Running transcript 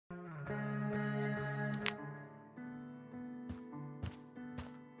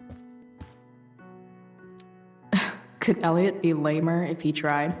Could Elliot be lamer if he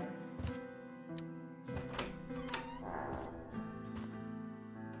tried?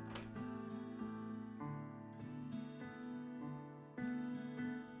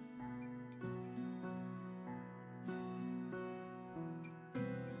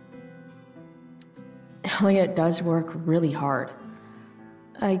 Elliot does work really hard.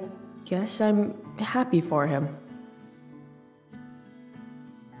 I guess I'm happy for him.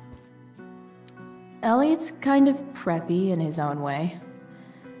 Elliot's kind of preppy in his own way.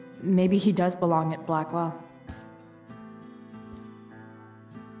 Maybe he does belong at Blackwell.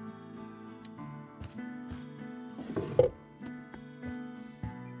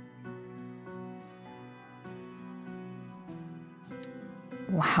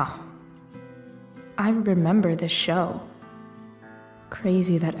 Wow. I remember this show.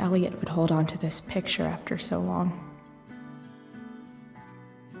 Crazy that Elliot would hold on to this picture after so long.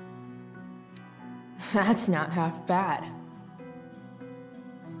 That's not half bad.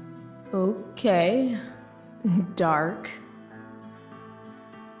 Okay. Dark.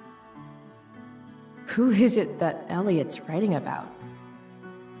 Who is it that Elliot's writing about?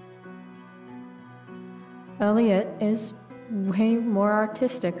 Elliot is way more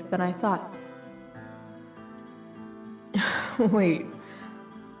artistic than I thought. Wait,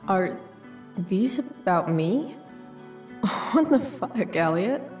 are these about me? What the fuck,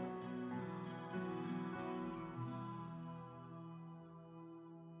 Elliot?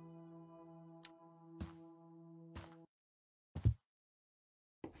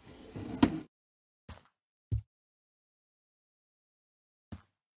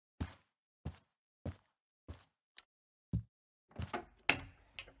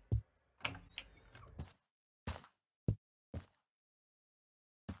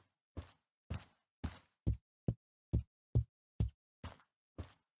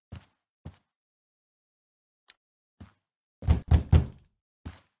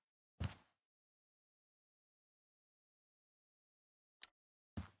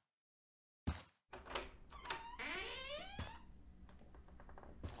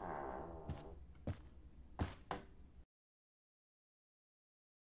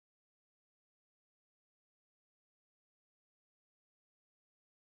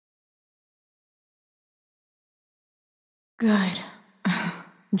 Good.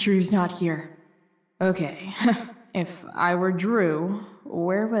 Drew's not here. Okay, if I were Drew,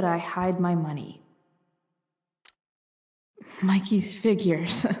 where would I hide my money? Mikey's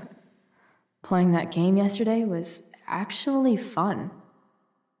figures. Playing that game yesterday was actually fun.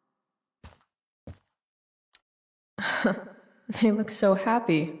 They look so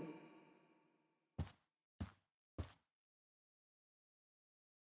happy.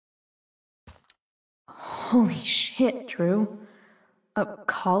 Holy shit, Drew. A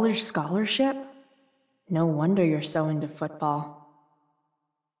college scholarship? No wonder you're so into football.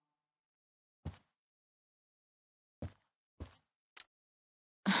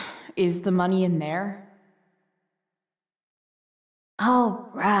 Is the money in there? Oh,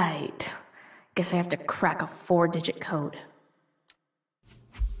 right. Guess I have to crack a 4-digit code.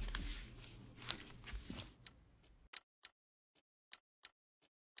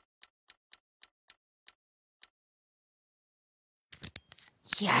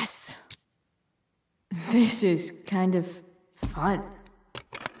 Yes! This is kind of fun.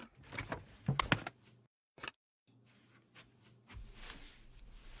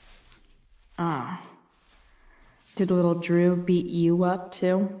 Ah. Did little Drew beat you up,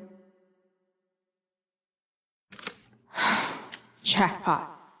 too? Jackpot.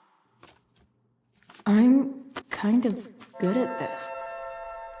 I'm kind of good at this.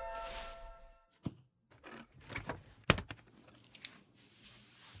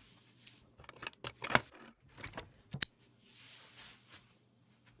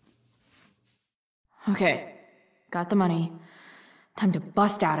 Okay, got the money. Time to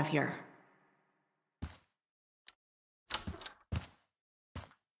bust out of here.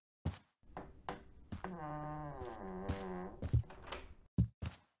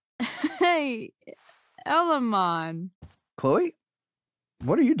 Hey, Elamon. Chloe?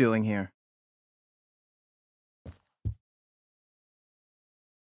 What are you doing here?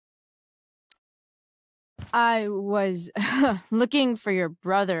 I was looking for your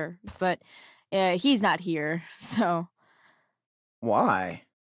brother, but he's not here, so... Why?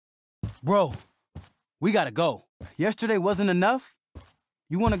 Bro, we gotta go. Yesterday wasn't enough?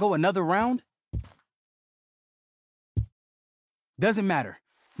 You wanna go another round? Doesn't matter.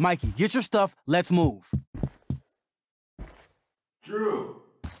 Mikey, get your stuff, let's move. Drew,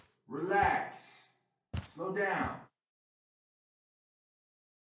 relax. Slow down.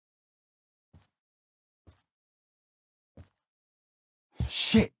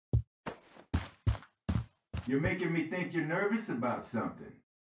 You're making me think you're nervous about something.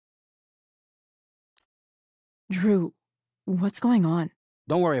 Drew, what's going on?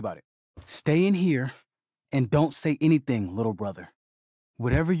 Don't worry about it. Stay in here and don't say anything, little brother.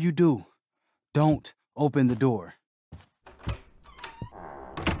 Whatever you do, don't open the door.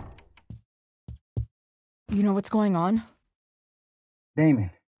 You know what's going on?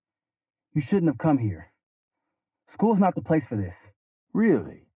 Damon, you shouldn't have come here. School's not the place for this.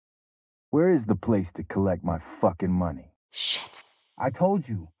 Really? Where is the place to collect my fucking money? Shit. I told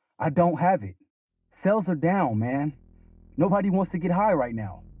you, I don't have it. Sales are down, man. Nobody wants to get high right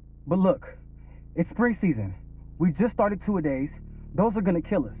now. But look, it's spring season. We just started two-a-days. Those are gonna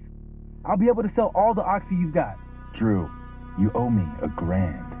kill us. I'll be able to sell all the oxy you've got. Drew, you owe me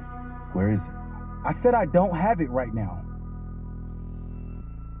 $1,000. Where is it? I said I don't have it right now.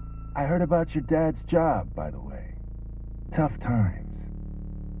 I heard about your dad's job, by the way. Tough times.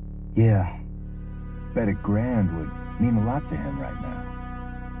 Yeah. Bet $1,000 would mean a lot to him right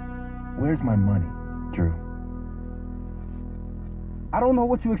now. Where's my money, Drew? I don't know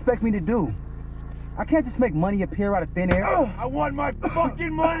what you expect me to do. I can't just make money appear out of thin air. I want my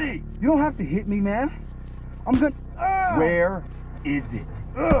fucking money! You don't have to hit me, man. I'm gonna... Where is it?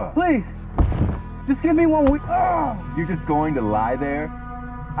 Please, just give me 1 week. You're just going to lie there?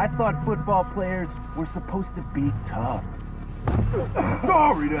 I thought football players were supposed to be tough.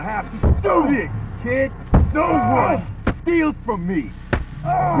 Sorry to have to do this, kid. No one steals from me.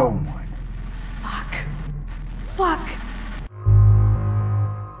 No one. Fuck.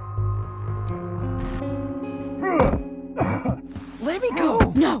 Let me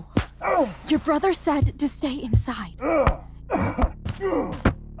go! No. Your brother said to stay inside.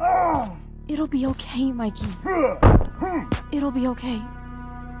 It'll be okay, Mikey. It'll be okay.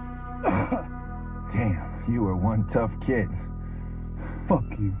 Damn, you are one tough kid. Fuck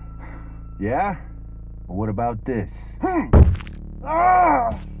you. Yeah? Well, what about this?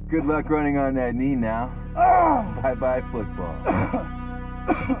 Good luck running on that knee now. Bye-bye football.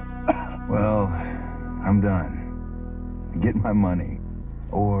 Well, I'm done. Get my money.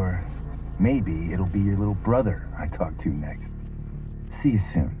 Or maybe it'll be your little brother I talk to next. See you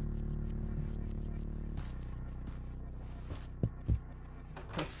soon.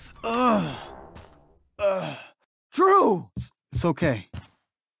 Drew! It's okay.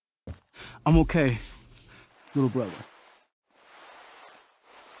 I'm okay, little brother.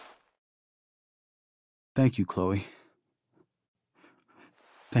 Thank you, Chloe.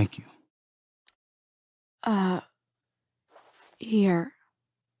 Thank you. Here.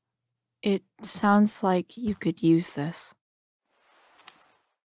 It sounds like you could use this.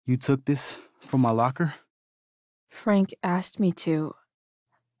 You took this from my locker? Frank asked me to.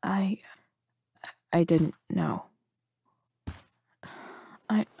 I didn't know.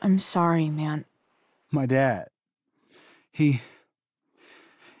 I'm sorry, man. My dad. He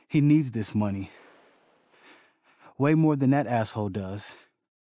needs this money. Way more than that asshole does.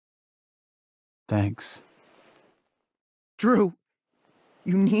 Thanks. Drew,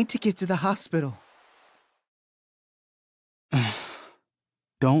 you need to get to the hospital.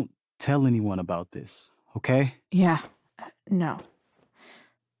 Don't tell anyone about this, okay? Yeah. No.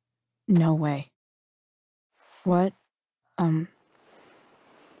 No way. What are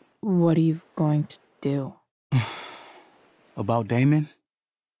you going to do? About Damon?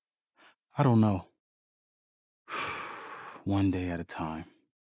 I don't know. One day at a time.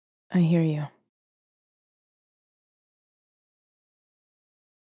 I hear you.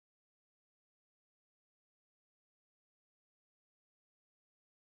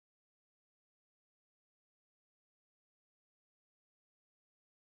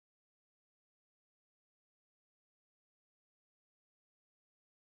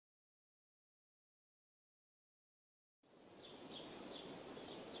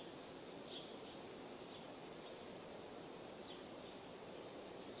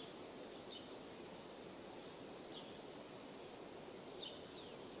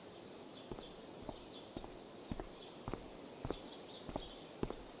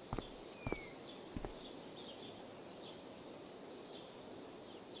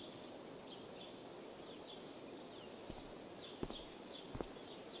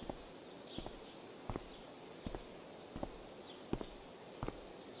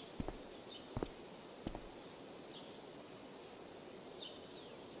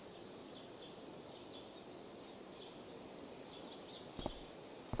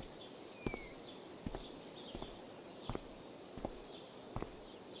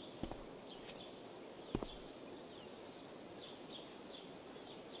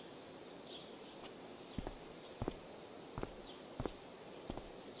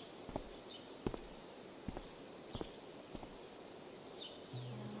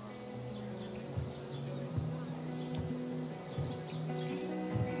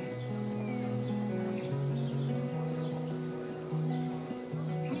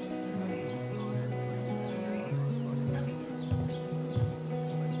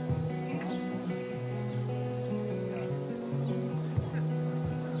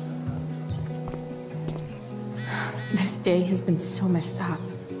 day has been so messed up.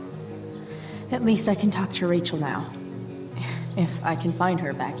 At least I can talk to Rachel now. If I can find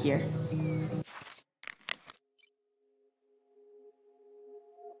her back here.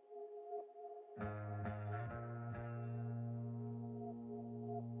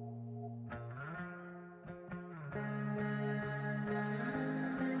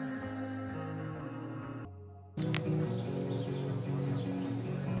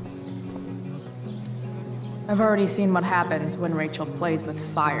 I've already seen what happens when Rachel plays with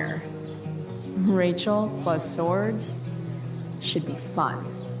fire. Rachel plus swords should be fun.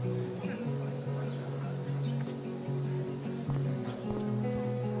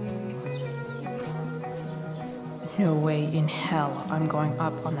 No way in hell I'm going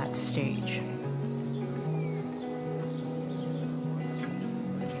up on that stage.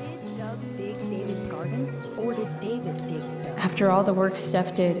 Did Doug dig David's garden, or did David dig Doug? After all the work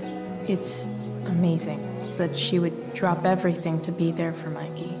Steph did, it's amazing that she would drop everything to be there for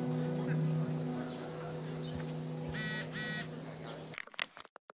Mikey.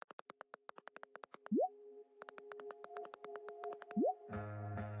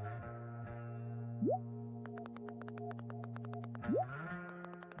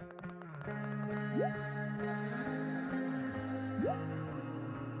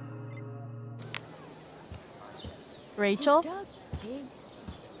 Rachel? Doug dig.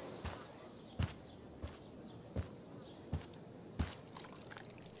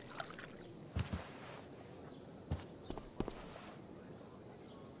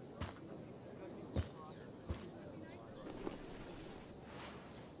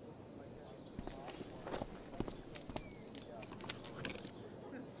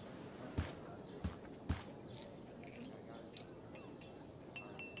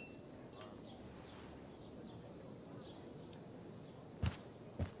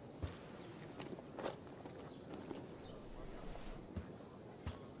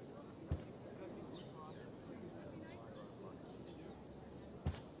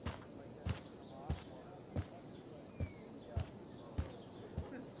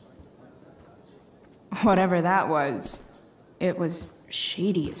 Whatever that was, it was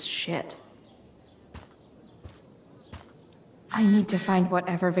shady as shit. I need to find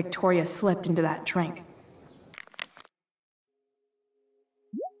whatever Victoria slipped into that drink.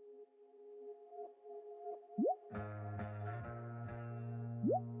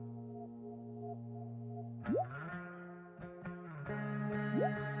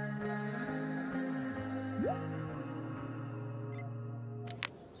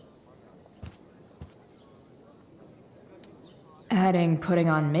 Adding putting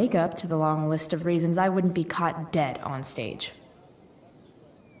on makeup to the long list of reasons I wouldn't be caught dead on stage.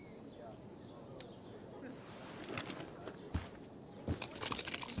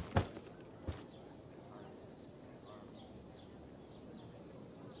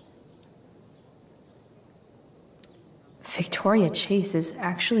 Victoria Chase is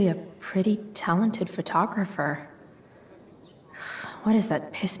actually a pretty talented photographer. Why does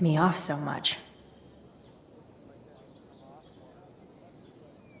that piss me off so much?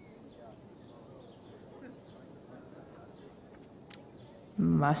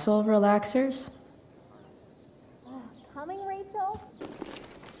 Muscle relaxers? Coming, Rachel?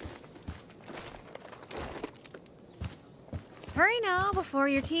 Hurry now before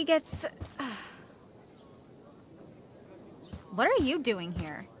your tea gets... What are you doing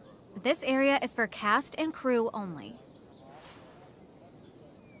here? This area is for cast and crew only.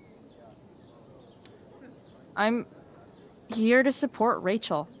 I'm here to support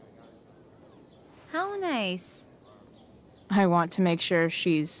Rachel. How nice. I want to make sure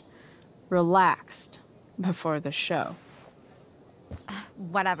she's relaxed before the show.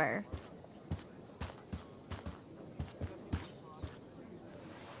 Whatever.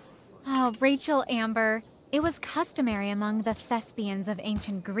 Oh, Rachel Amber. It was customary among the thespians of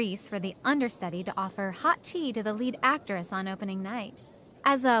ancient Greece for the understudy to offer hot tea to the lead actress on opening night,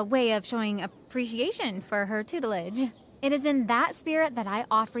 as a way of showing appreciation for her tutelage. It is in that spirit that I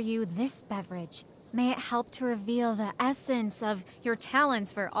offer you this beverage. May it help to reveal the essence of your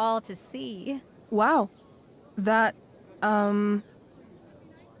talents for all to see. Wow. That,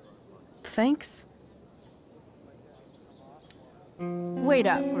 thanks. Wait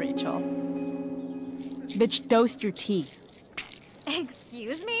up, Rachel. Bitch, dosed your tea.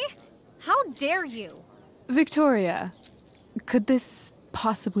 Excuse me? How dare you? Victoria, could this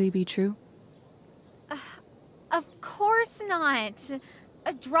possibly be true? Of course not.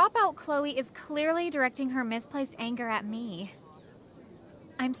 A dropout Chloe is clearly directing her misplaced anger at me.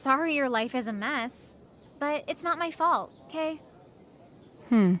 I'm sorry your life is a mess, but it's not my fault, okay?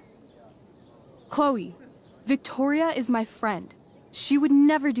 Chloe, Victoria is my friend. She would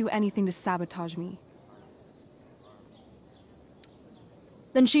never do anything to sabotage me.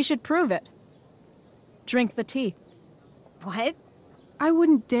 Then she should prove it. Drink the tea. What? I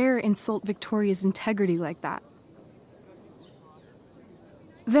wouldn't dare insult Victoria's integrity like that.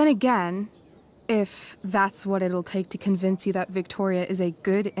 Then again, if that's what it'll take to convince you that Victoria is a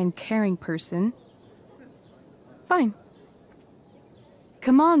good and caring person, fine.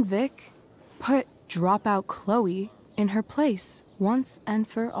 Come on, Vic. Put dropout Chloe in her place once and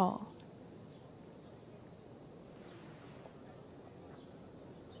for all.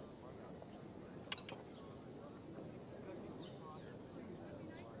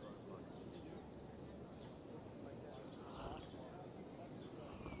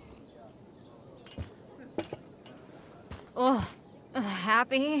 Ugh.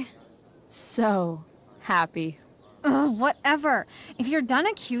 Happy? So happy. Ugh, whatever. If you're done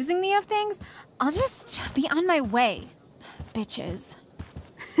accusing me of things, I'll just be on my way. Bitches.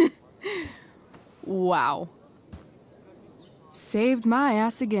 Wow. Saved my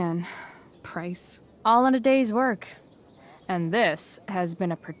ass again. Price. All in a day's work. And this has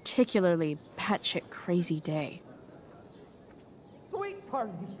been a particularly batshit crazy day. Sweet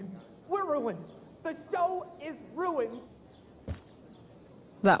Tarnation, we're ruined. The show is ruined.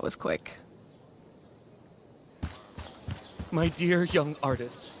 That was quick. My dear young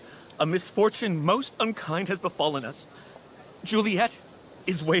artists, a misfortune most unkind has befallen us. Juliet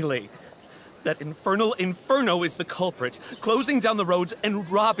is waylaid. That infernal inferno is the culprit, closing down the roads and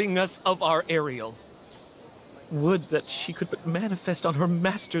robbing us of our Ariel. Would that she could but manifest on her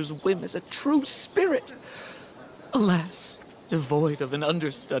master's whim as a true spirit. Alas, devoid of an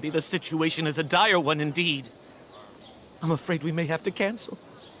understudy, the situation is a dire one indeed. I'm afraid we may have to cancel.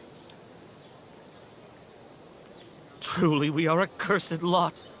 Truly, we are a cursed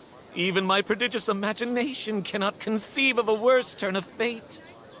lot. Even my prodigious imagination cannot conceive of a worse turn of fate.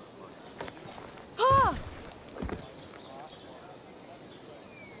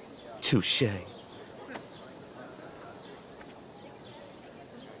 Touché.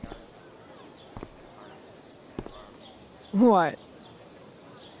 What?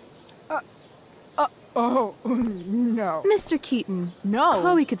 Oh, no. Mr. Keaton. No.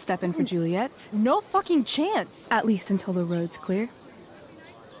 Chloe could step in for Juliet. No fucking chance. At least until the road's clear.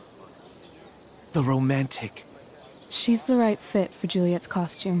 The romantic. She's the right fit for Juliet's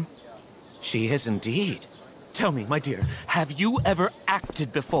costume. She is indeed. Tell me, my dear, have you ever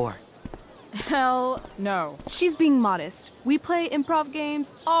acted before? Hell no. She's being modest. We play improv games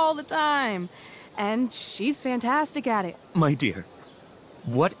all the time. And she's fantastic at it. My dear,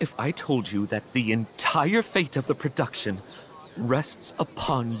 what if I told you that the entire fate of the production rests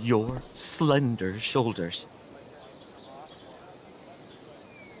upon your slender shoulders?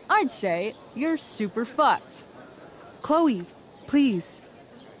 I'd say you're super fucked. Chloe, please.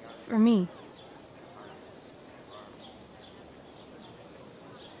 For me.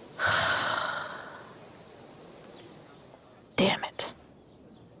 Damn it.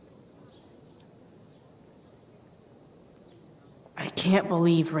 I can't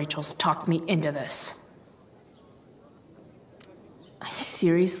believe Rachel's talked me into this. I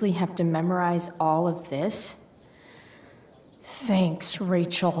seriously have to memorize all of this? Thanks,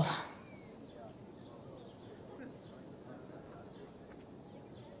 Rachel.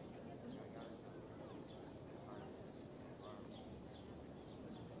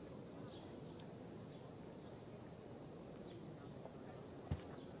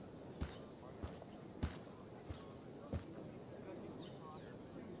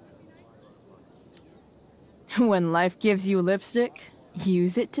 When life gives you lipstick,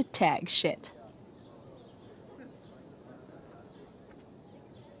 use it to tag shit.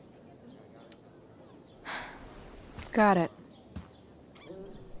 Got it.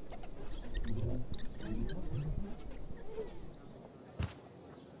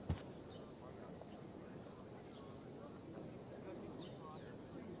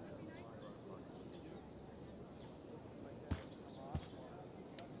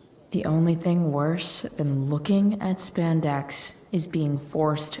 The only thing worse than looking at spandex is being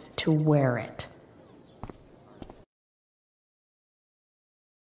forced to wear it.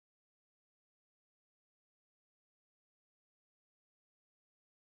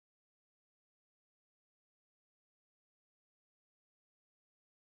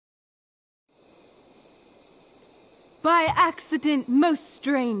 By accident most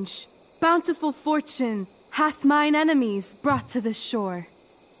strange, bountiful fortune hath mine enemies brought to this shore.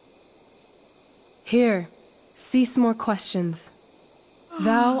 Here, cease more questions.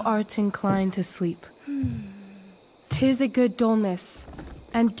 Thou art inclined to sleep. 'Tis a good dullness,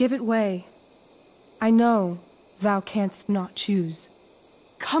 and give it way. I know thou canst not choose.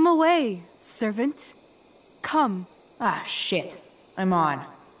 Come away, servant. Come. Ah, shit. I'm on.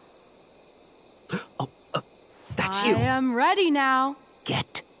 That's you. I am ready now.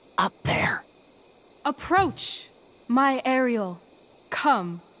 Get up there. Approach, my Ariel.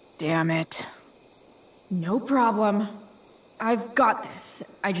 Come. Damn it. No problem. I've got this.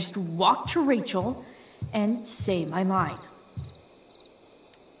 I just walk to Rachel and say my line.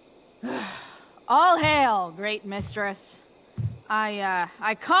 All hail, great mistress.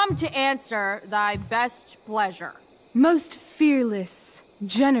 I come to answer thy best pleasure. Most fearless,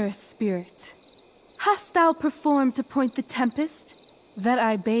 generous spirit, hast thou performed to point the tempest that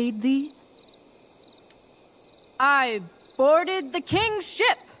I bade thee? I boarded the king's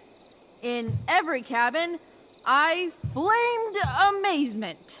ship. In every cabin, I flamed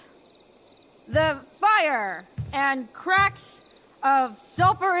amazement. The fire and cracks of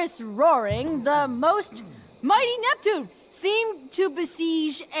sulphurous roaring, the most mighty Neptune seemed to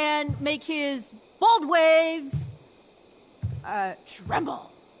besiege and make his bold waves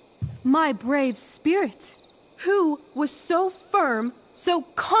tremble. My brave spirit, who was so firm, so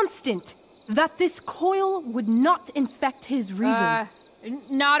constant, that this coil would not infect his reason.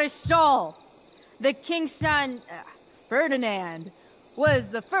 Not a soul. The king's son, Ferdinand, was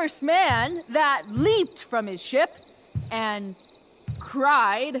the first man that leaped from his ship and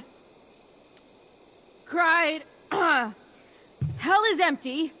cried, hell is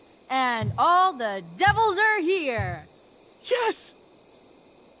empty and all the devils are here. Yes!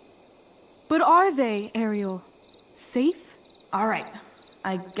 But are they, Ariel? Safe? All right.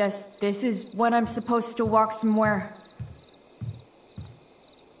 I guess this is when I'm supposed to walk somewhere.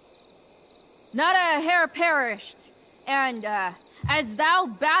 Not a hair perished, and as thou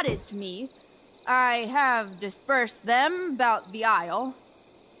badest me, I have dispersed them about the isle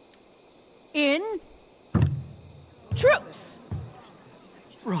in troops.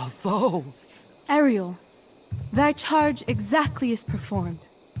 Bravo! Ariel, thy charge exactly is performed.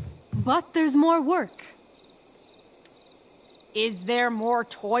 But there's more work. Is there more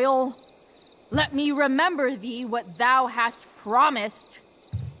toil? Let me remember thee what thou hast promised.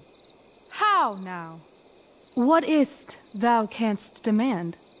 How now? What is't thou canst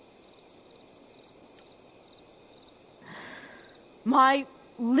demand? My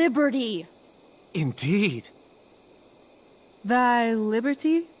liberty. Indeed. Thy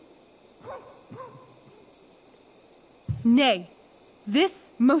liberty? Nay,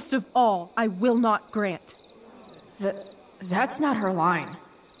 this most of all I will not grant. That's not her line.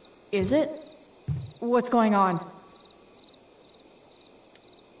 Is it? What's going on?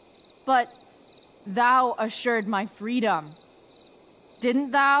 But thou assured my freedom,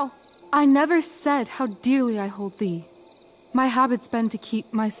 didn't thou? I never said how dearly I hold thee. My habit's been to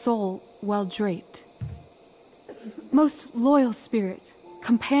keep my soul well draped. Most loyal spirit,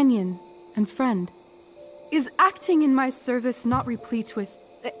 companion, and friend, is acting in my service not replete with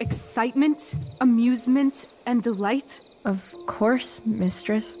excitement, amusement, and delight? Of course,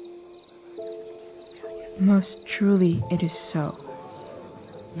 mistress. Most truly, it is so.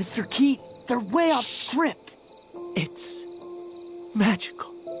 Mr. Keat, they're way off script. It's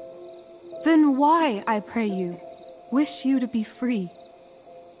magical. Then why, I pray you, wish you to be free?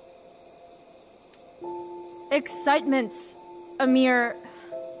 Excitement's a mere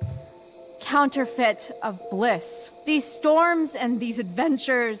counterfeit of bliss. These storms and these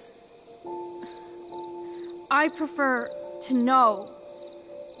adventures, I prefer to know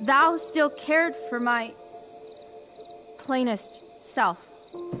thou still cared for my plainest self.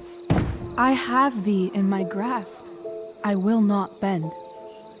 I have thee in my grasp. I will not bend.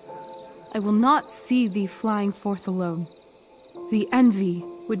 I will not see thee flying forth alone. The envy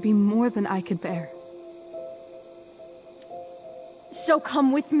would be more than I could bear. So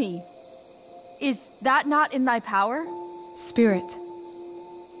come with me. Is that not in thy power? Spirit,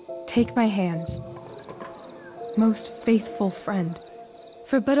 take my hands. Most faithful friend,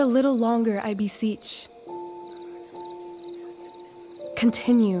 for but a little longer I beseech.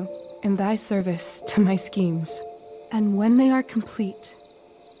 Continue in thy service to my schemes, and when they are complete,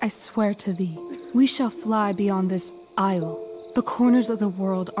 I swear to thee, we shall fly beyond this isle. The corners of the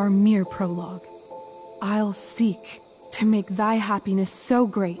world are mere prologue. I'll seek to make thy happiness so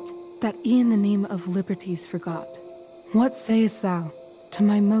great that e'en the name of liberty's forgot. What sayest thou to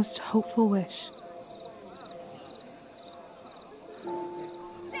my most hopeful wish?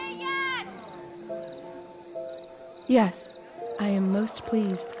 Say yes! Yes, I am most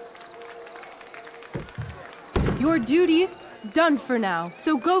pleased. Your duty done for now,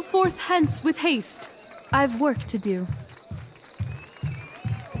 so go forth hence with haste. I've work to do.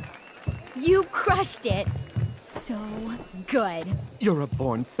 You crushed it. So good. You're a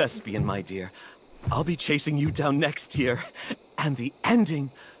born thespian, my dear. I'll be chasing you down next year. And the ending,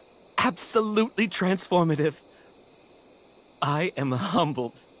 absolutely transformative. I am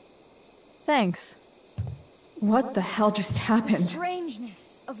humbled. Thanks. What the hell just happened?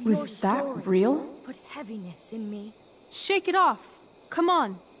 Strangeness of your Was that story real? put heaviness in me. Shake it off. Come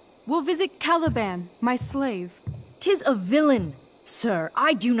on. We'll visit Caliban, my slave. 'Tis a villain, sir,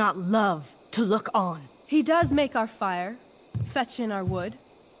 I do not love to look on. He does make our fire, fetch in our wood.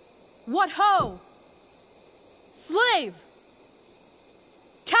 What ho! Slave!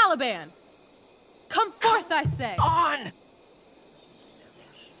 Caliban! Come forth, I say! On!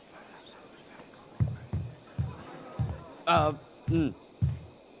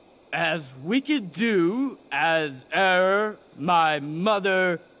 As we could do, as e'er my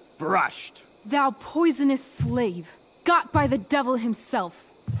mother brushed. Thou poisonous slave, got by the devil himself,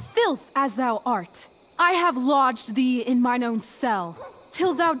 filth as thou art, I have lodged thee in mine own cell,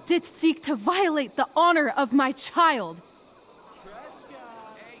 till thou didst seek to violate the honor of my child.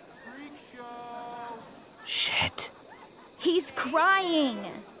 Shit. He's crying.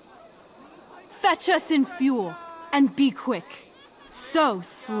 Fetch us in fuel, and be quick. So,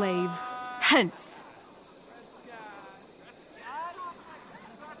 slave, hence.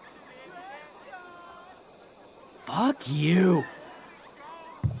 Fuck you.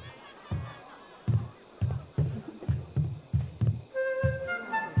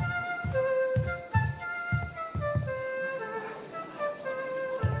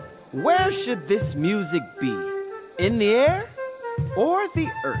 Where should this music be? In the air or the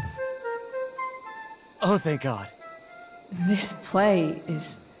earth? Oh, thank God. This play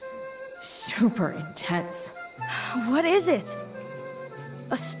is super intense. What is it?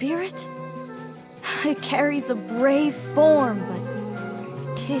 A spirit? It carries a brave form,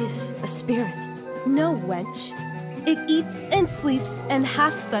 but 'tis a spirit. No, wench. It eats and sleeps and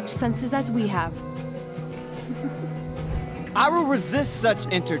hath such senses as we have. I will resist such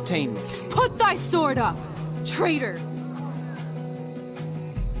entertainment. Put thy sword up, traitor!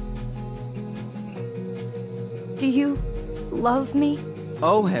 Do you love me?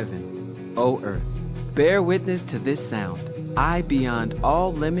 O heaven, O earth, bear witness to this sound. I, beyond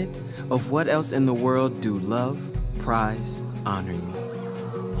all limit of what else in the world do love, prize, honor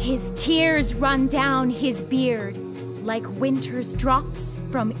you. His tears run down his beard like winter's drops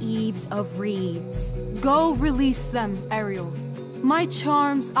from eaves of reeds. Go release them, Ariel. My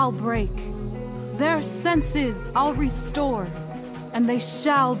charms I'll break. Their senses I'll restore, and they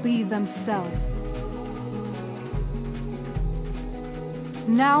shall be themselves.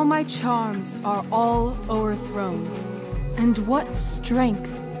 Now my charms are all o'erthrown, and what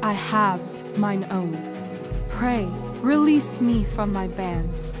strength I have's mine own. Pray, release me from my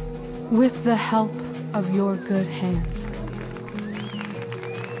bands, with the help of your good hands.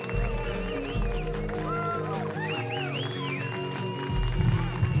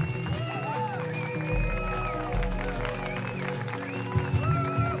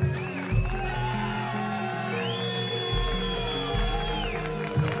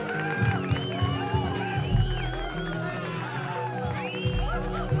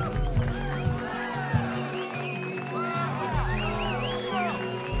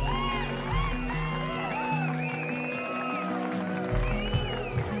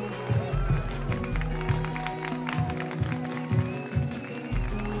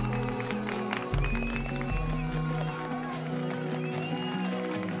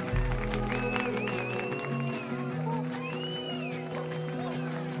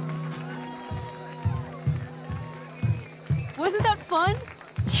 Wasn't that fun?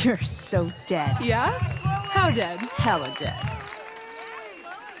 You're so dead. Yeah? How dead? Hella dead.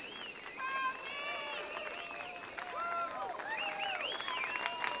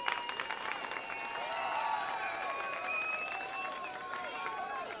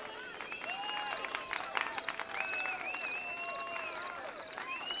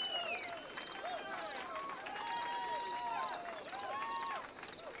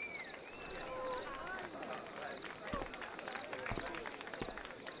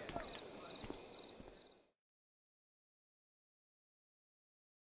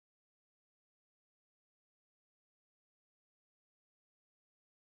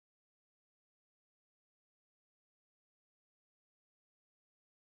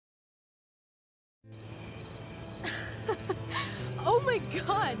 Oh my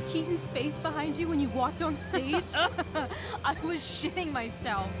god, Keaton's face behind you when you walked on stage? I was shitting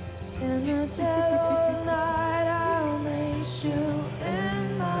myself. In the dead of night, I'll meet you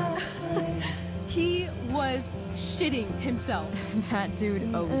in my sleep. He was was shitting himself. That dude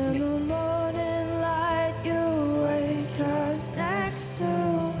owes In me. the morning light, you wake up next to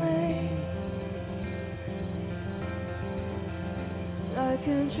me. Like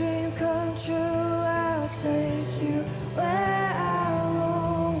a dream come true, I'll take you where I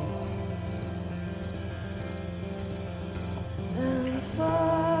roam. And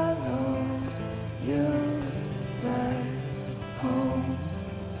follow you back home.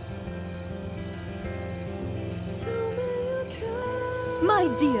 My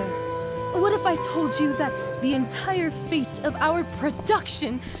dear, what if I told you that the entire fate of our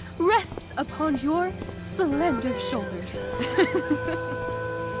production rests upon your slender shoulders?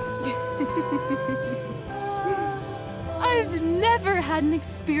 I've never had an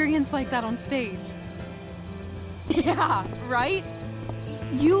experience like that on stage. Yeah, right?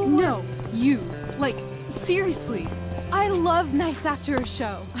 You? No, you. Like, seriously. I love nights after a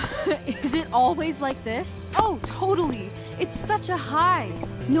show. Is it always like this? Oh, totally. It's such a high.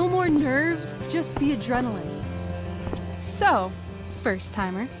 No more nerves, just the adrenaline. So, first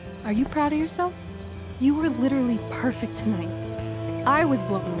timer, are you proud of yourself? You were literally perfect tonight. I was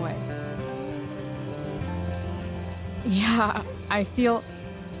blown away. Yeah, I feel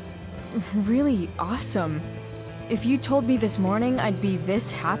really awesome. If you told me this morning I'd be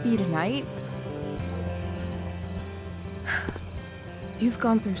this happy tonight. You've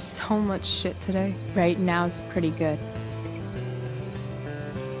gone through so much shit today. Right now's pretty good.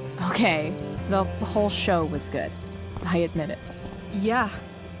 Okay, the whole show was good. I admit it. Yeah.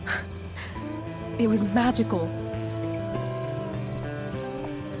 It was magical.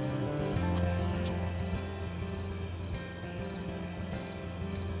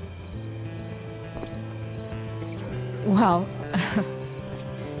 Well,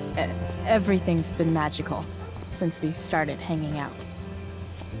 everything's been magical since we started hanging out.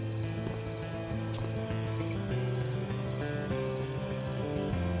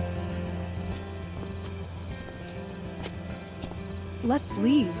 Let's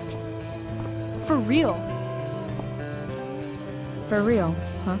leave. For real. For real,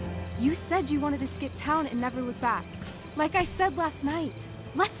 huh? You said you wanted to skip town and never look back. Like I said last night.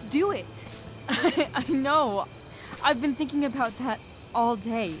 Let's do it. I know. I've been thinking about that all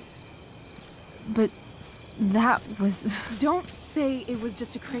day. But that was... Don't say it was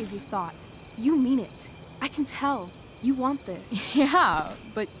just a crazy thought. You mean it. I can tell. You want this. Yeah,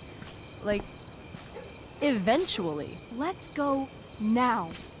 but... like... eventually. Let's go now.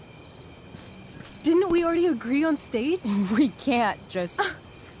 Didn't we already agree on stage? We can't just...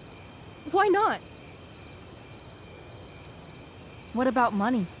 Why not? What about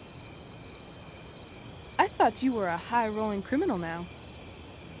money? I thought you were a high-rolling criminal now.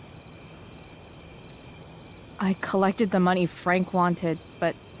 I collected the money Frank wanted,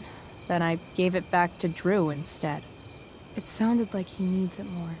 but then I gave it back to Drew instead. It sounded like he needs it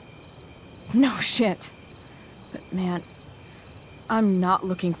more. No shit. But man, I'm not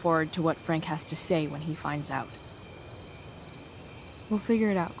looking forward to what Frank has to say when he finds out. We'll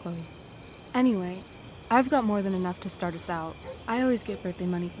figure it out, Chloe. Anyway, I've got more than enough to start us out. I always get birthday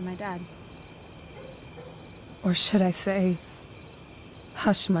money from my dad. Or should I say,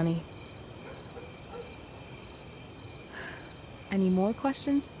 hush money. Any more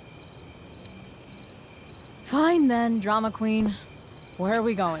questions? Fine then, drama queen. Where are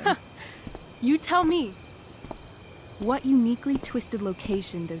we going? You tell me. What uniquely twisted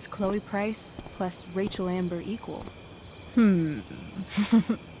location does Chloe Price plus Rachel Amber equal?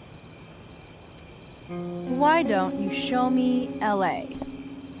 Why don't you show me LA?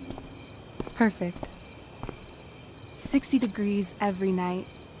 Perfect. 60 degrees every night.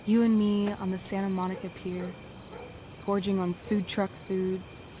 You and me on the Santa Monica Pier. Gorging on food truck food.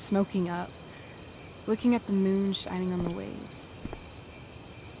 Smoking up. Looking at the moon shining on the waves.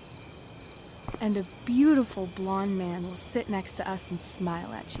 And a beautiful blonde man will sit next to us and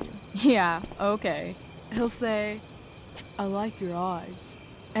smile at you. Yeah, okay. He'll say, I like your eyes.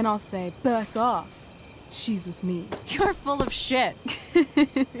 And I'll say, back off. She's with me. You're full of shit.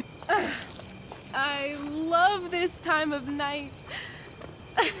 I love this time of night.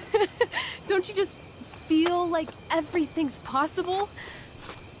 Don't you just feel like everything's possible?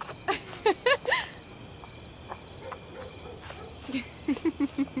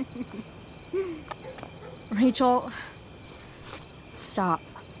 Rachel, stop.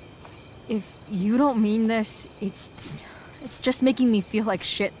 If you don't mean this, it's just making me feel like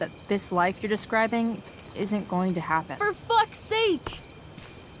shit that this life you're describing isn't going to happen. For fuck's sake!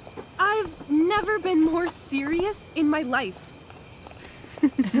 I've never been more serious in my life.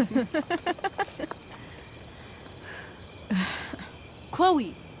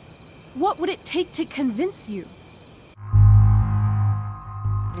 Chloe, What would it take to convince you?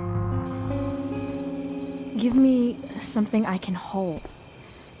 Give me something I can hold.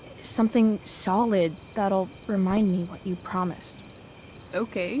 Something solid that'll remind me what you promised.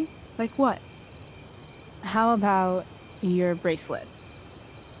 Okay, like what? How about your bracelet?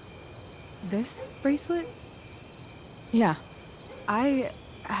 This bracelet? Yeah. I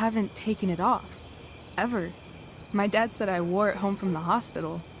haven't taken it off. Ever. My dad said I wore it home from the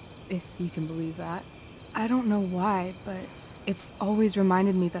hospital, if you can believe that. I don't know why, but it's always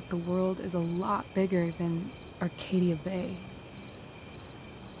reminded me that the world is a lot bigger than Arcadia Bay.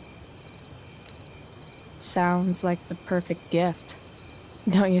 Sounds like the perfect gift,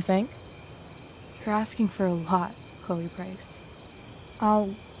 don't you think? You're asking for a lot, Chloe Price.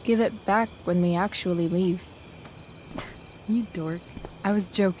 I'll give it back when we actually leave. You dork. I was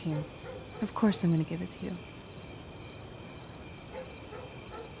joking. Of course I'm gonna give it to you.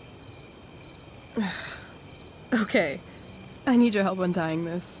 Okay. I need your help untying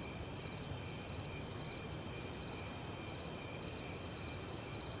this.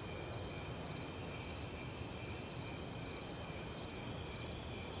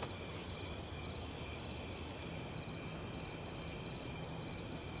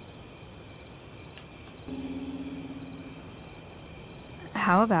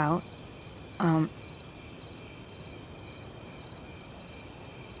 How about,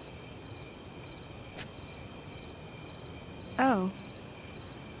 Oh.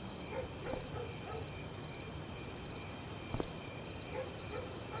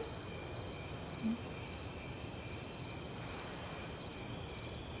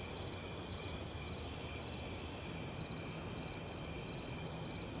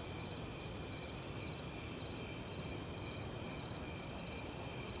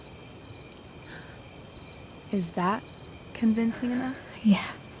 Is that convincing enough? yeah.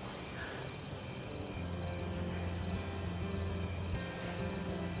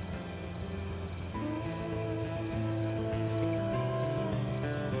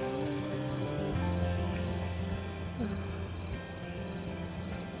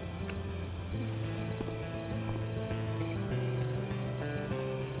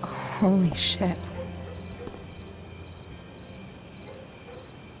 Holy shit.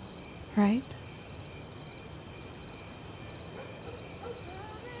 Right?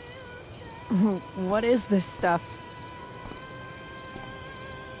 What is this stuff?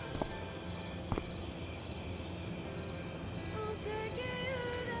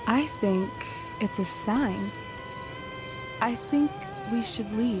 I think it's a sign. I think we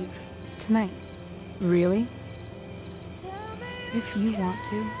should leave tonight. Really? If you want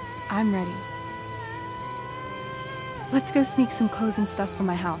to, I'm ready. Let's go sneak some clothes and stuff from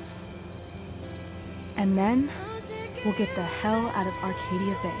my house. And then, we'll get the hell out of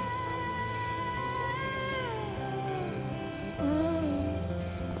Arcadia Bay.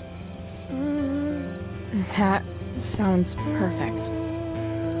 That sounds perfect.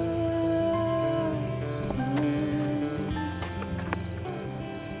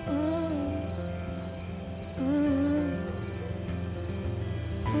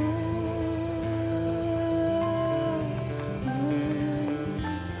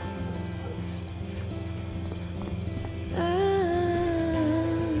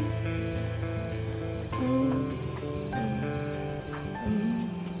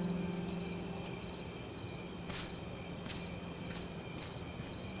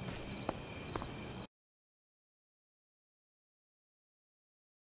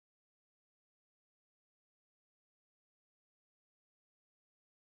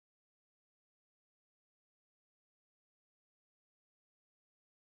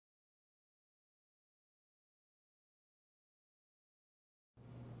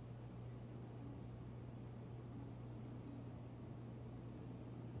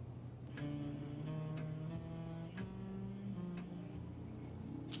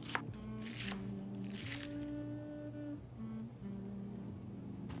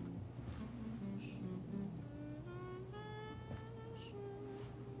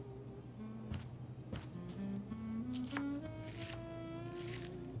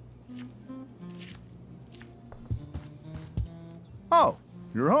 Oh,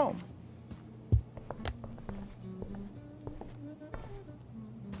 you're home.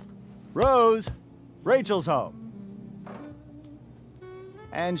 Rose, Rachel's home.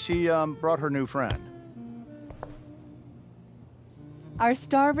 And she, brought her new friend. Our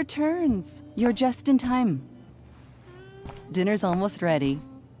star returns. You're just in time. Dinner's almost ready.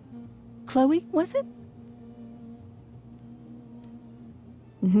 Chloe, was it?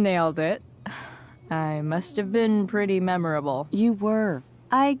 Nailed it. I must have been pretty memorable. You were.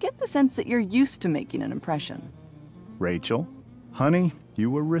 I get the sense that you're used to making an impression. Rachel, honey, you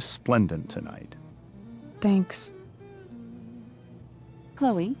were resplendent tonight. Thanks.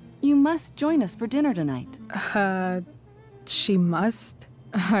 Chloe, you must join us for dinner tonight. She must?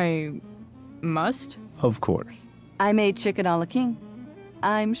 I must? Of course. I made chicken a la king.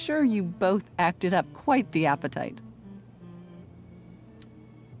 I'm sure you both acted up quite the appetite.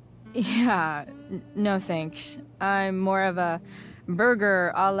 Yeah, no thanks. I'm more of a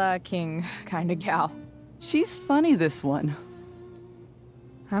burger a la king kind of gal. She's funny, this one.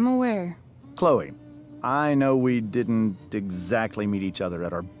 I'm aware. Chloe, I know we didn't exactly meet each other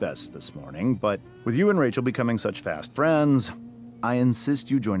at our best this morning, but with you and Rachel becoming such fast friends, I insist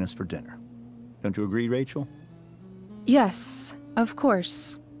you join us for dinner. Don't you agree, Rachel? Yes, of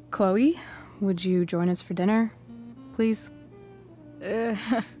course. Chloe, would you join us for dinner, please?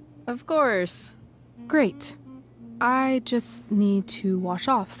 Of course. Great. I just need to wash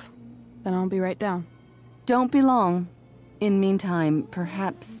off. Then I'll be right down. Don't be long. In meantime,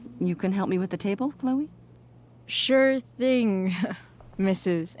 perhaps you can help me with the table, Chloe? Sure thing,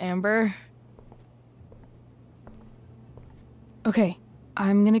 Mrs. Amber. Okay,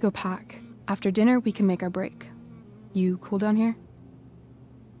 I'm gonna go pack. After dinner, we can make our break. You cool down here?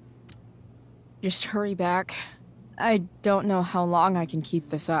 Just hurry back. I don't know how long I can keep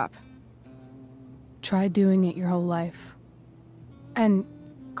this up. Try doing it your whole life. And,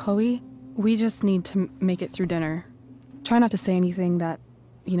 Chloe, we just need to make it through dinner. Try not to say anything that,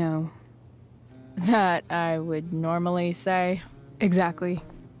 you know... That I would normally say. Exactly.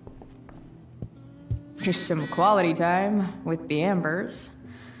 Just some quality time with the Ambers.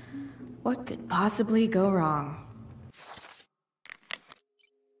 What could possibly go wrong?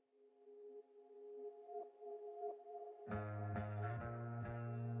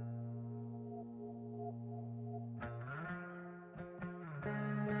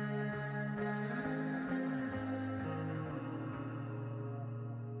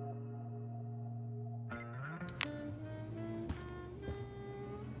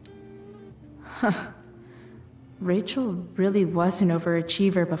 Huh. Rachel really was an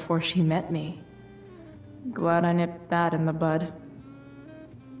overachiever before she met me. Glad I nipped that in the bud.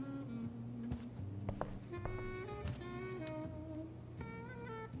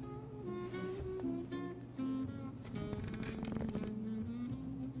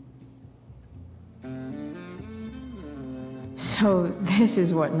 So this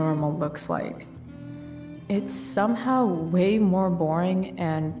is what normal looks like. It's somehow way more boring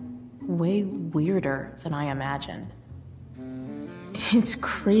and way weirder than I imagined. It's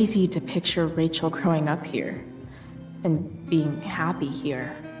crazy to picture Rachel growing up here and being happy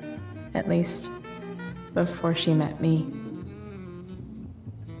here, at least before she met me.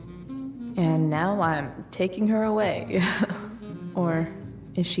 And now I'm taking her away. Or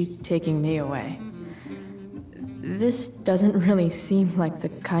is she taking me away? This doesn't really seem like the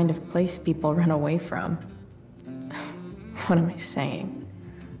kind of place people run away from. What am I saying?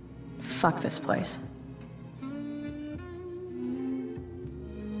 Fuck this place.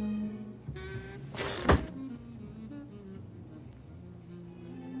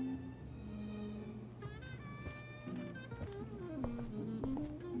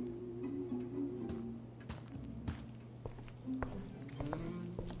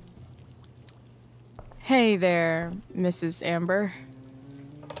 Hey there, Mrs. Amber.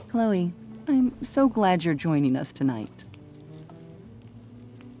 Chloe, I'm so glad you're joining us tonight.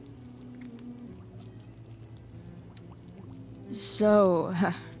 So,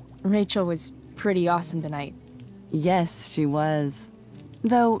 Rachel was pretty awesome tonight. Yes, she was.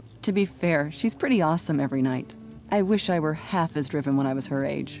 Though, to be fair, she's pretty awesome every night. I wish I were half as driven when I was her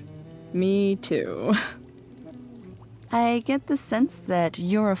age. Me too. I get the sense that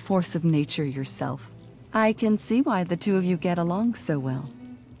you're a force of nature yourself. I can see why the two of you get along so well.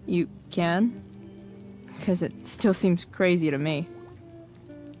 You can? Because it still seems crazy to me.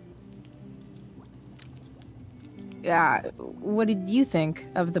 What did you think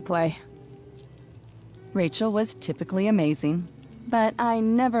of the play? Rachel was typically amazing, but I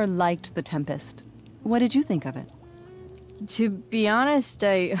never liked The Tempest. What did you think of it? To be honest,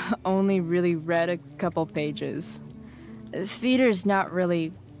 I only really read a couple pages. Theater's not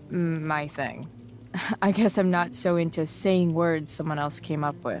really my thing. I guess I'm not so into saying words someone else came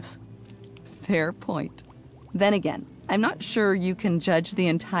up with. Fair point. Then again, I'm not sure you can judge the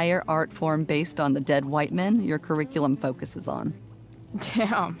entire art form based on the dead white men your curriculum focuses on.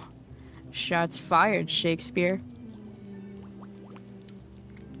 Damn. Shots fired, Shakespeare.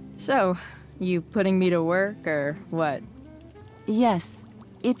 So, you putting me to work, or what? Yes.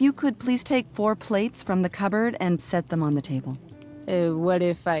 If you could please take 4 plates from the cupboard and set them on the table. What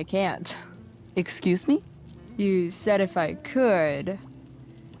if I can't? Excuse me? You said if I could.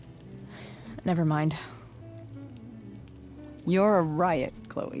 Never mind. You're a riot,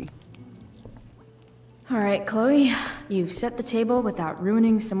 Chloe. All right, Chloe. You've set the table without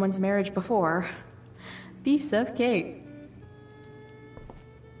ruining someone's marriage before. Piece of cake.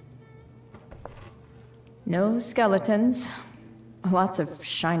 No skeletons. Lots of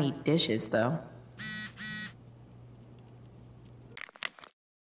shiny dishes, though.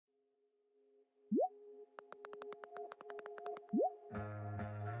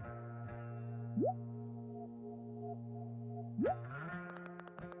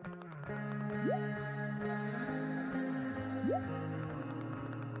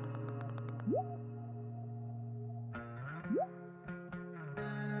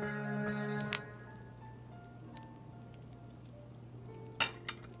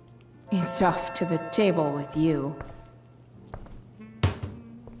 It's off to the table with you.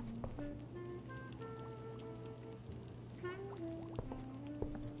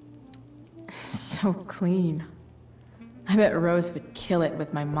 So clean. I bet Rose would kill it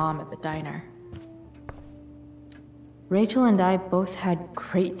with my mom at the diner. Rachel and I both had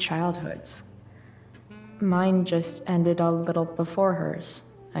great childhoods. Mine just ended a little before hers,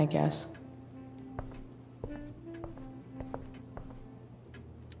 I guess.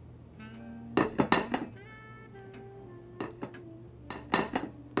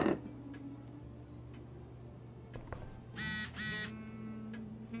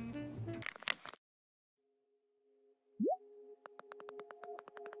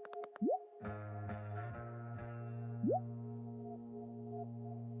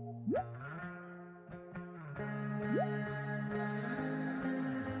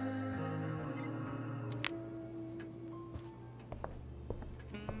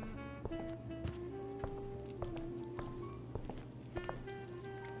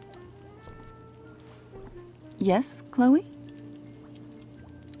 Yes, Chloe?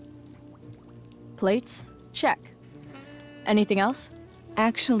 Plates? Check. Anything else?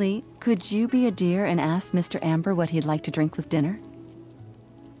 Actually, could you be a dear and ask Mr. Amber what he'd like to drink with dinner?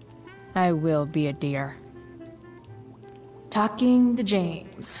 I will be a dear. Talking to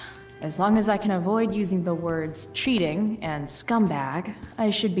James. As long as I can avoid using the words cheating and scumbag,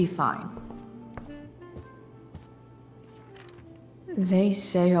 I should be fine. They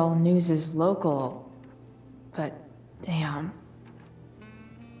say all news is local, but damn.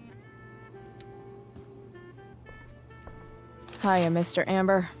 Hiya, Mr.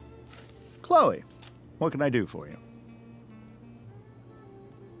 Amber. Chloe, what can I do for you?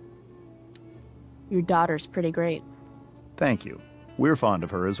 Your daughter's pretty great. Thank you. We're fond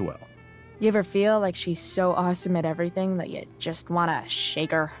of her as well. You ever feel like she's so awesome at everything that you just wanna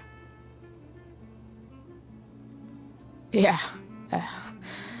shake her? Yeah.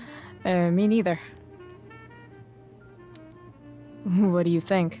 Me neither. What do you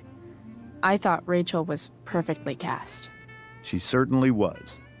think? I thought Rachel was perfectly cast. She certainly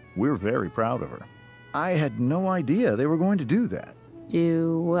was. We're very proud of her. I had no idea they were going to do that.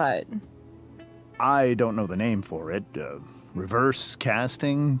 Do what? I don't know the name for it. Reverse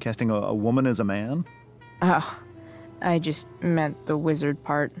casting? Casting a woman as a man? Oh, I just meant the wizard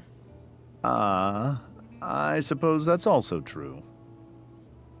part. I suppose that's also true.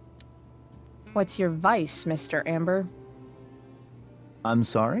 What's your vice, Mr. Amber? I'm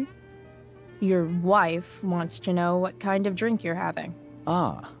sorry? Your wife wants to know what kind of drink you're having.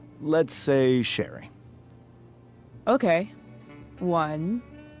 Ah, let's say sherry. Okay. 1,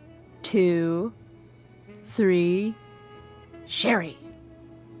 2, 3... Sherry.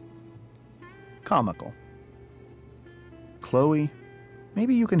 Comical. Chloe,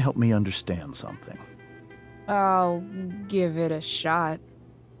 maybe you can help me understand something. I'll give it a shot.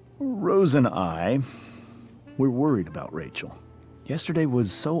 Rose and I, we're worried about Rachel. Yesterday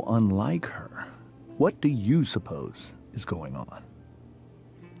was so unlike her. What do you suppose is going on?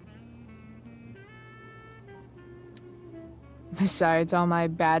 Besides all my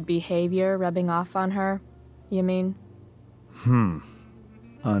bad behavior rubbing off on her, you mean?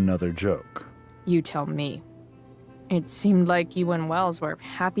 Another joke. You tell me. It seemed like you and Wells were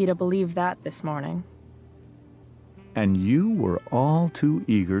happy to believe that this morning. And you were all too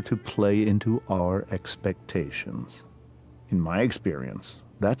eager to play into our expectations. In my experience,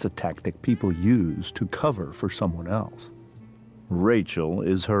 that's a tactic people use to cover for someone else. Rachel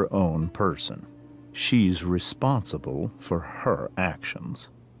is her own person. She's responsible for her actions.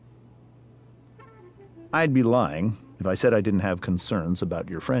 I'd be lying if I said I didn't have concerns about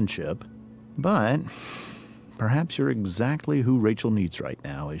your friendship, but perhaps you're exactly who Rachel needs right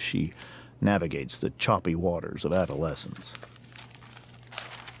now as she navigates the choppy waters of adolescence.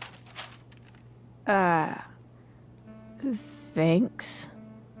 Thanks.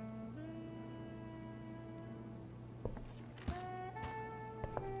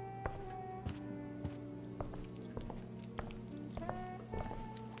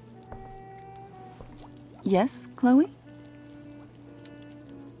 Yes, Chloe?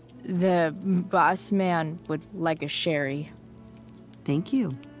 The boss man would like a sherry. Thank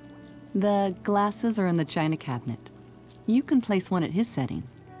you. The glasses are in the china cabinet. You can place one at his setting.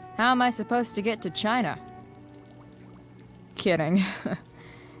 How am I supposed to get to China? Kidding.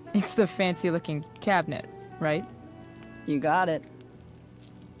 It's the fancy-looking cabinet, right? You got it.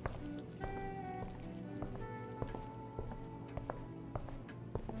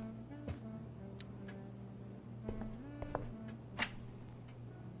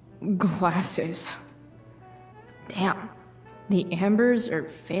 Glasses. Damn. The ambers are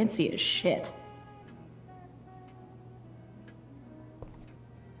fancy as shit.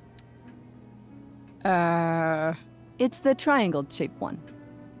 It's the triangle-shaped one.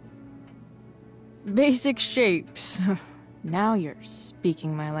 Basic shapes. Now you're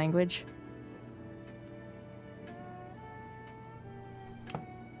speaking my language.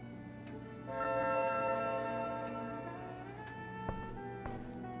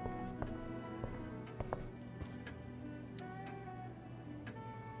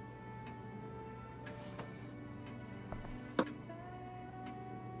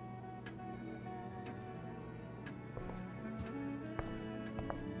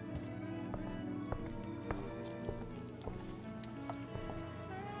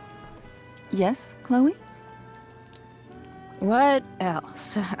 Yes, Chloe? What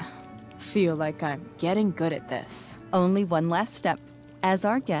else? Feel like I'm getting good at this. Only one last step. As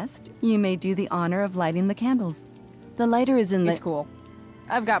our guest, you may do the honor of lighting the candles. The lighter is in the— It's cool.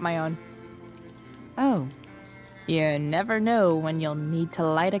 I've got my own. Oh. You never know when you'll need to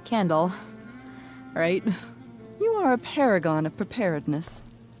light a candle, right? You are a paragon of preparedness.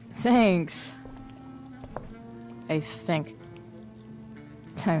 Thanks. I think.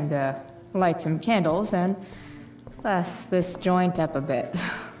 Time to light some candles and bless this joint up a bit.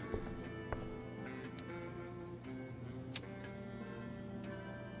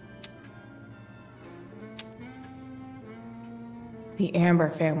 The Amber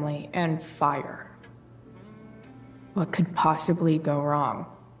family and fire. What could possibly go wrong?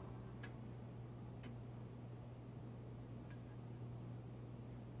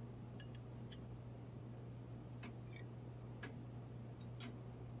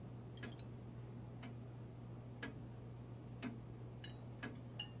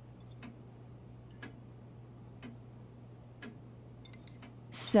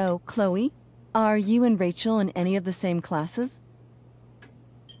 So, Chloe, are you and Rachel in any of the same classes?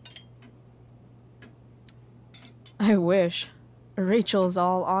 I wish. Rachel's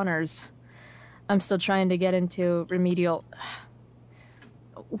all honors. I'm still trying to get into remedial...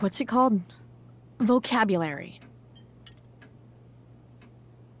 What's it called? Vocabulary.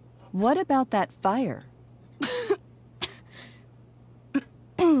 What about that fire?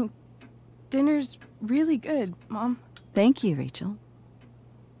 Dinner's really good, Mom. Thank you, Rachel.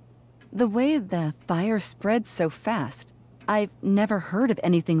 The way the fire spreads so fast, I've never heard of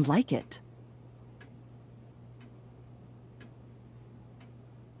anything like it.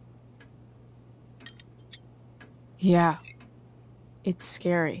 Yeah. It's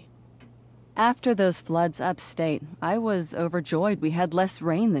scary. After those floods upstate, I was overjoyed we had less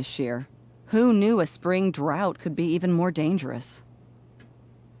rain this year. Who knew a spring drought could be even more dangerous?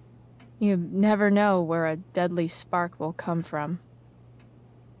 You never know where a deadly spark will come from.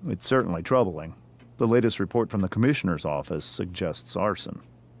 It's certainly troubling. The latest report from the Commissioner's office suggests arson.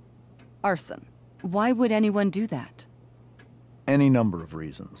 Arson? Why would anyone do that? Any number of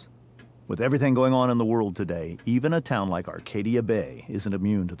reasons. With everything going on in the world today, even a town like Arcadia Bay isn't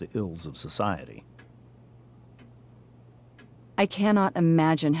immune to the ills of society. I cannot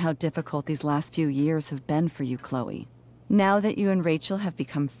imagine how difficult these last few years have been for you, Chloe. Now that you and Rachel have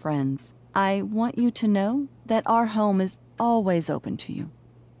become friends, I want you to know that our home is always open to you.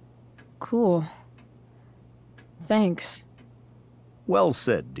 Cool. Thanks. Well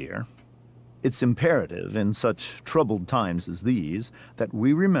said, dear. It's imperative in such troubled times as these that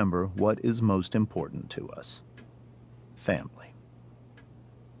we remember what is most important to us. Family.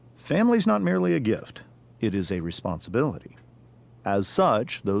 Family's not merely a gift, it is a responsibility. As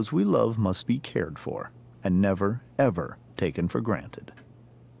such, those we love must be cared for and never, ever taken for granted.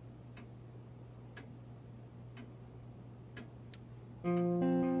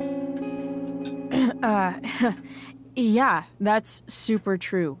 Yeah, that's super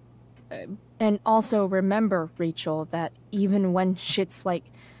true. And also remember, Rachel, that even when shit's like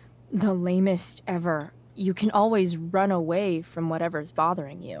the lamest ever. You can always run away from whatever's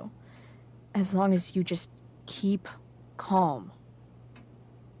bothering you. As long as you just keep calm.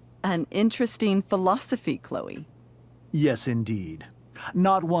 An interesting philosophy, Chloe. Yes, indeed.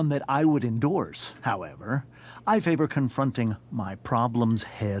 Not one that I would endorse, however. I favor confronting my problems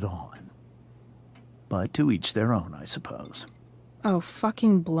head on. But to each their own, I suppose. Oh,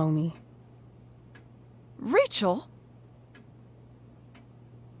 fucking blow me. Rachel?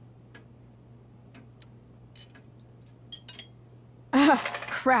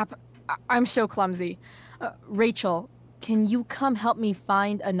 Crap. I'm so clumsy. Rachel, can you come help me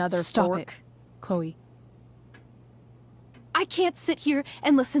find another Stop fork? it, Chloe. I can't sit here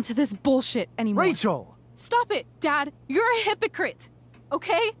and listen to this bullshit anymore. Rachel! Stop it, Dad. You're a hypocrite.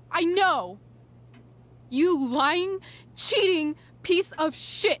 Okay? I know. You lying, cheating piece of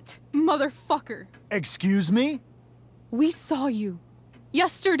shit, motherfucker. Excuse me? We saw you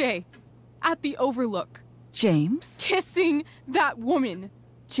yesterday at the Overlook. James? Kissing that woman.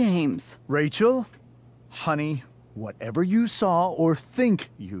 James. Rachel? Honey, whatever you saw or think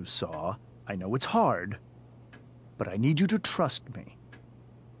you saw, I know it's hard, but I need you to trust me.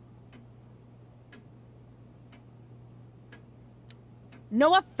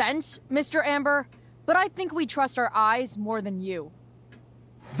 No offense, Mr. Amber, but I think we trust our eyes more than you.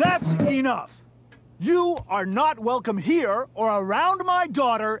 That's enough! You are not welcome here or around my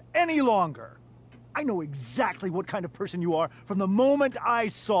daughter any longer. I know exactly what kind of person you are from the moment I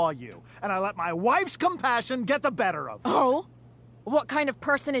saw you, and I let my wife's compassion get the better of me. Oh? What kind of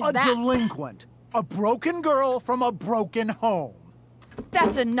person is that? A delinquent. A broken girl from a broken home.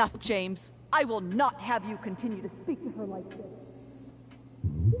 That's enough, James. I will not have you continue to speak to her like this.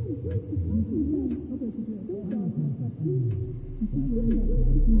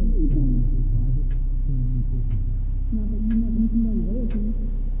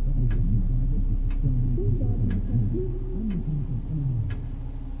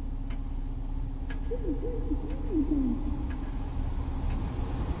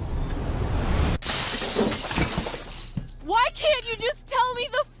 Why can't you just tell me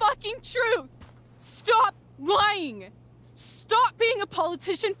the fucking truth? Stop lying. Stop being a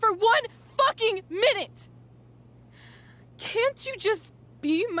politician for 1 fucking minute. Can't you just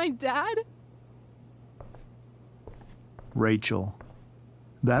be my dad? Rachel,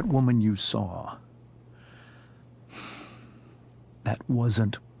 that woman you saw, that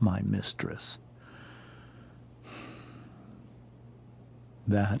wasn't my mistress.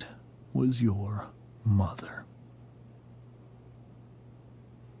 That was your mother.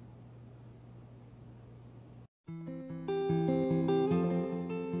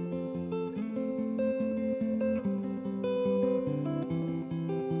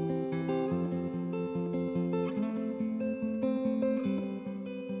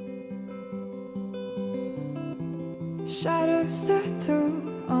 Shadows settle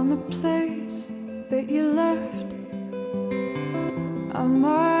on the place that you left. Our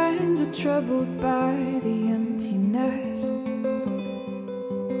minds are troubled by the emptiness.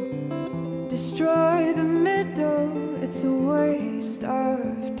 Destroy the middle, it's a waste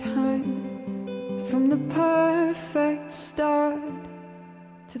of time. From the perfect start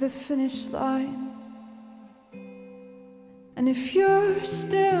to the finish line. And if you're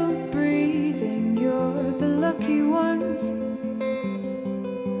still breathing, you're the lucky ones.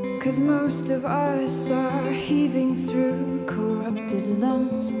 'Cause most of us are heaving through corrupted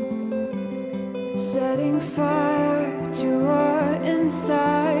lungs, setting fire to our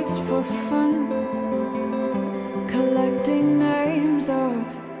insides for fun, collecting names of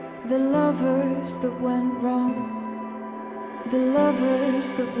the lovers that went wrong, the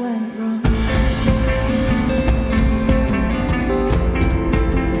lovers that went wrong.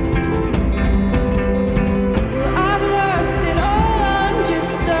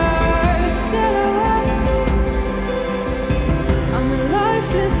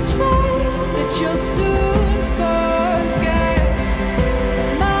 You'll soon forget.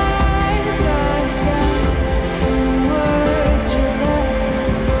 My eyes are down from the words you left,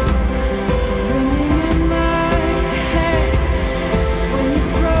 ringing in my head when you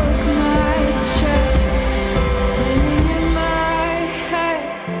broke my chest, ringing in my head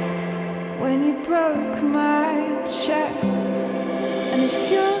when you broke my chest. And if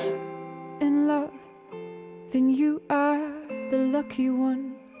you're in love, then you are the lucky one.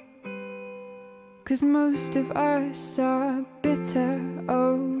 'Cause most of us are bitter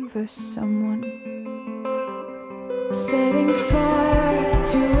over someone, setting fire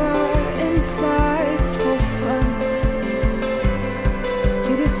to our insides for fun,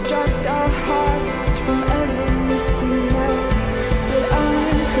 to distract our hearts from ever missing out. But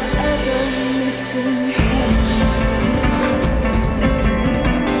I'm forever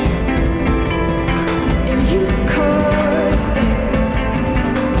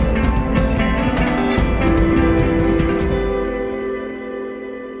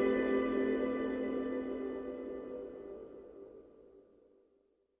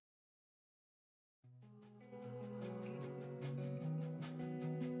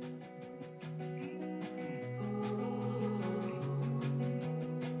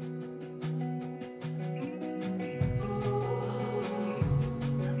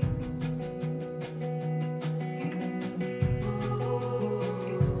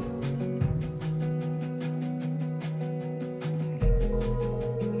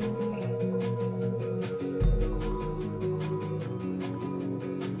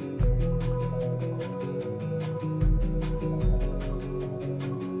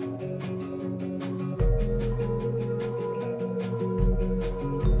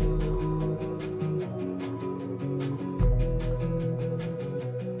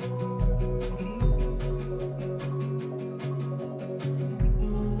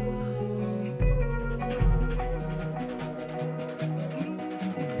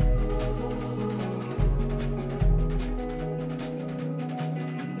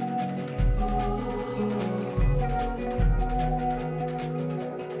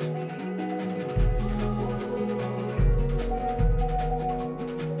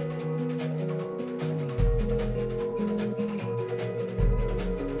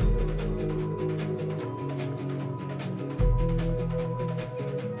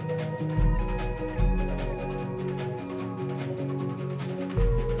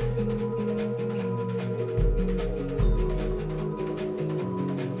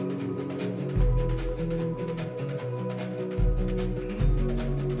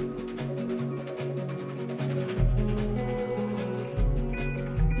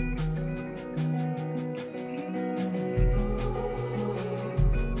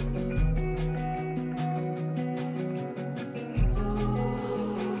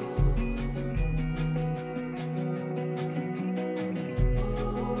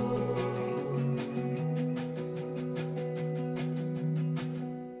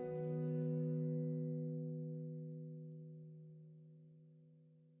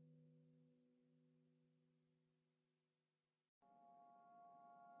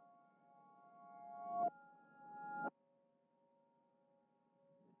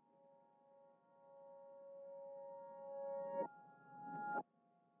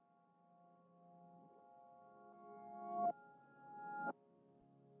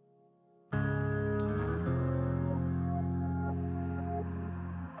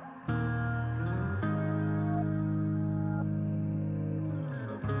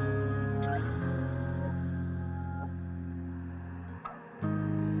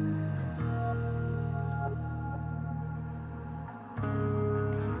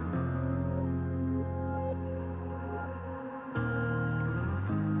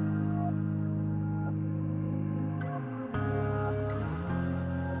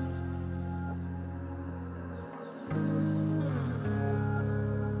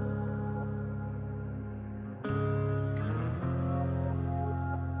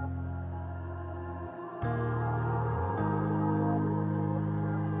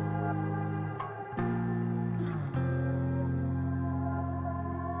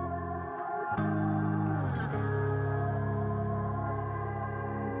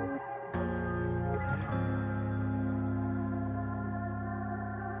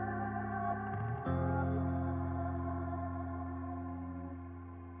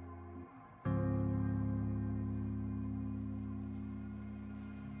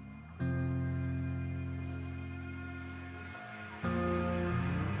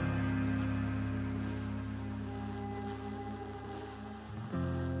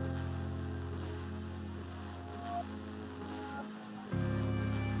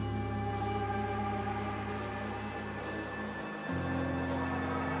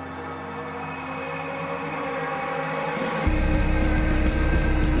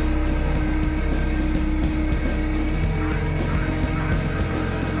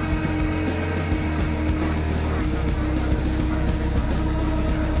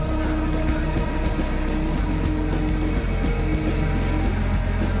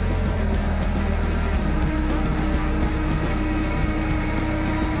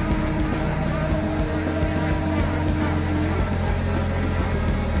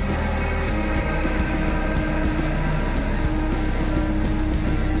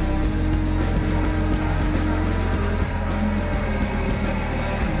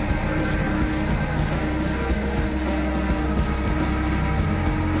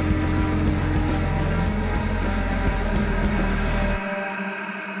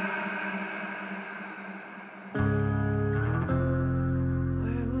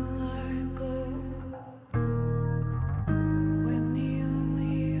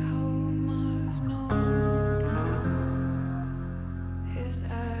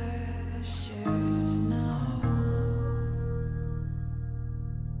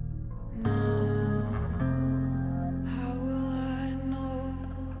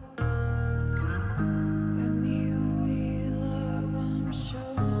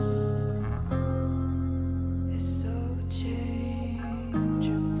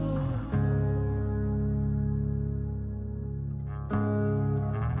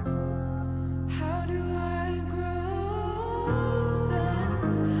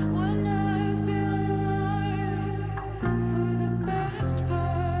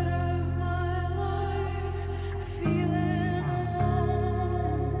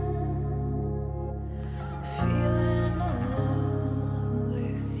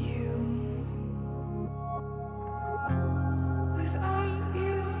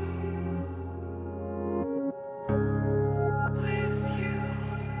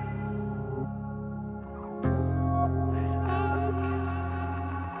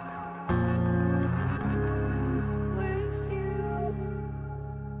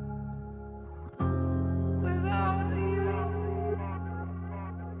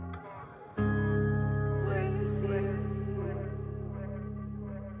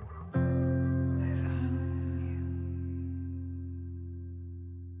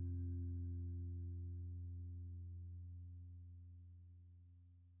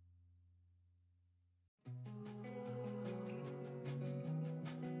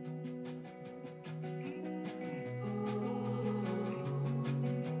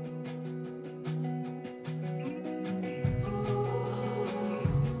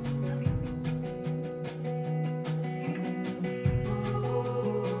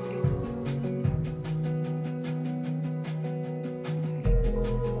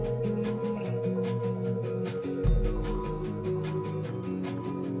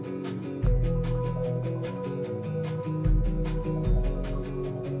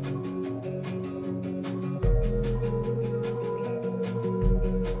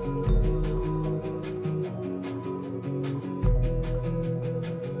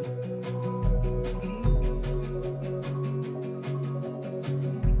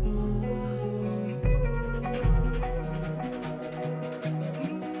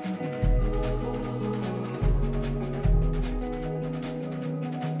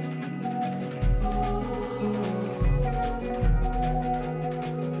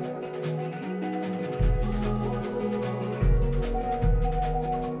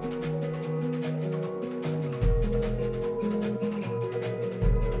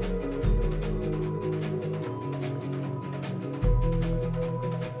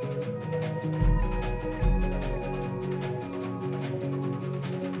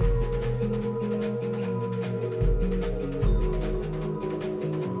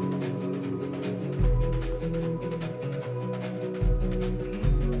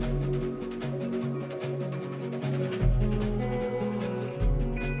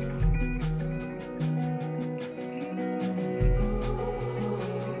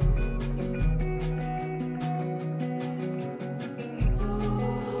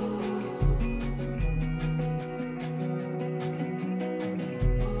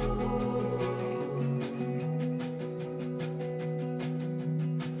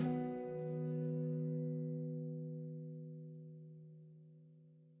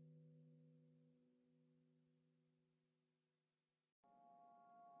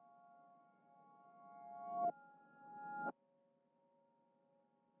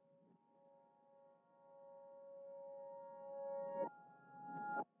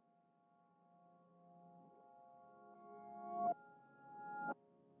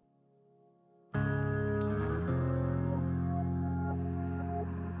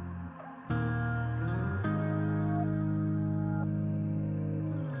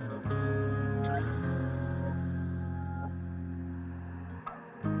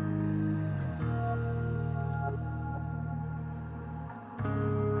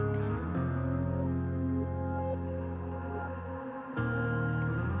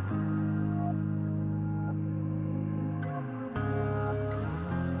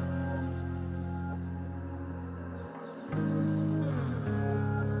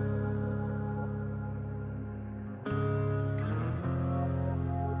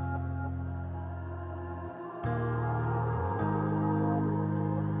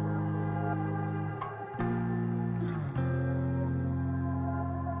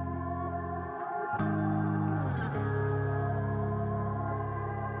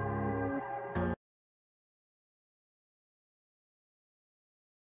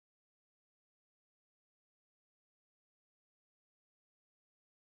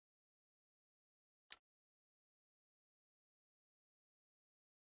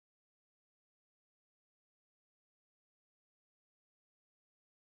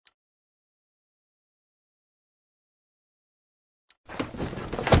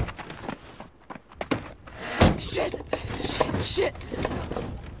Shit! Shit! Shit!